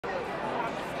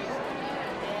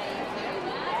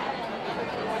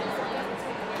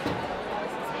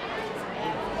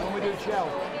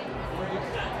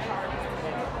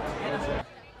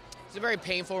It's a very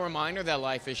painful reminder that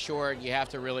life is short. You have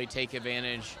to really take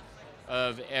advantage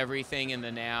of everything in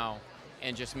the now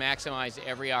and just maximize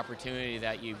every opportunity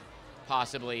that you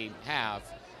possibly have.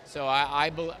 So I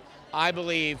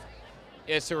believe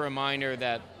it's a reminder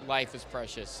that life is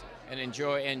precious, and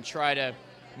enjoy and try to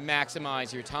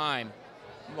maximize your time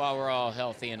while we're all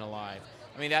healthy and alive.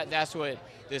 I mean, that's what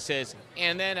this is.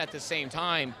 And then at the same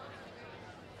time,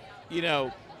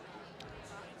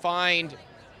 find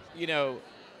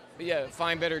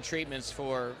better treatments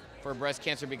for breast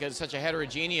cancer, because it's such a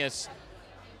heterogeneous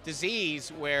disease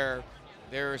where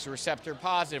there's receptor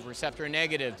positive, receptor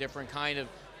negative, different kind of,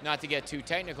 not to get too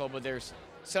technical, but there's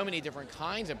so many different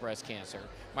kinds of breast cancer.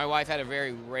 My wife had a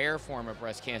very rare form of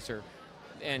breast cancer,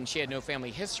 and she had no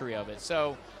family history of it.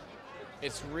 So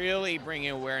it's really bringing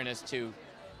awareness to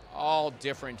all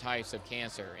different types of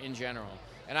cancer in general.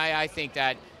 And I think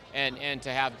that, and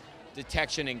to have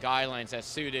detection and guidelines that's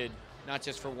suited not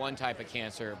just for one type of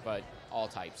cancer, but all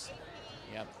types.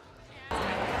 Yep.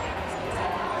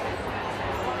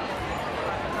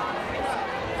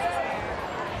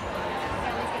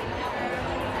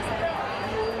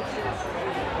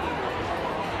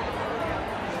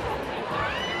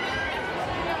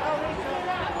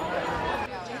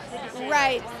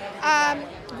 Right.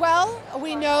 Well,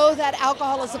 we know that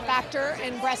alcohol is a factor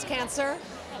in breast cancer.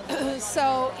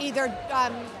 So either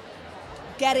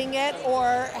getting it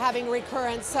or having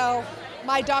recurrence. So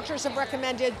my doctors have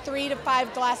recommended 3 to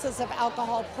 5 glasses of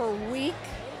alcohol per week,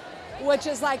 which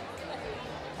is like,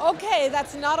 okay,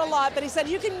 that's not a lot, but he said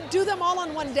you can do them all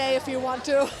on one day if you want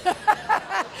to.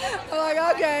 I'm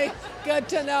like, okay, good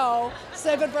to know.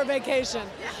 Save it for vacation.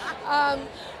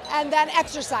 And then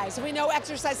exercise. We know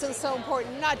exercise is so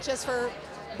important, not just for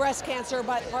breast cancer,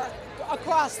 but for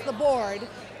across the board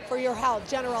for your health,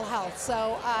 general health.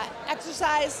 So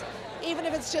exercise, even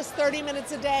if it's just 30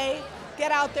 minutes a day,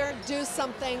 get out there, do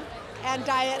something, and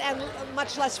diet, and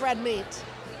much less red meat.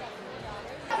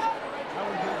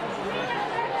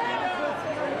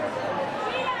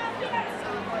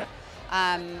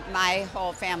 My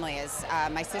whole family is,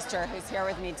 my sister who's here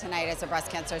with me tonight is a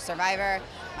breast cancer survivor,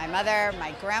 my mother,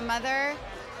 my grandmother,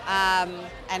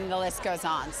 and the list goes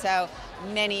on. So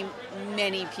many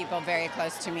people very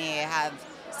close to me have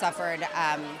suffered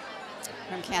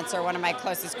from cancer. One of my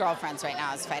closest girlfriends right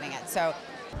now is fighting it. So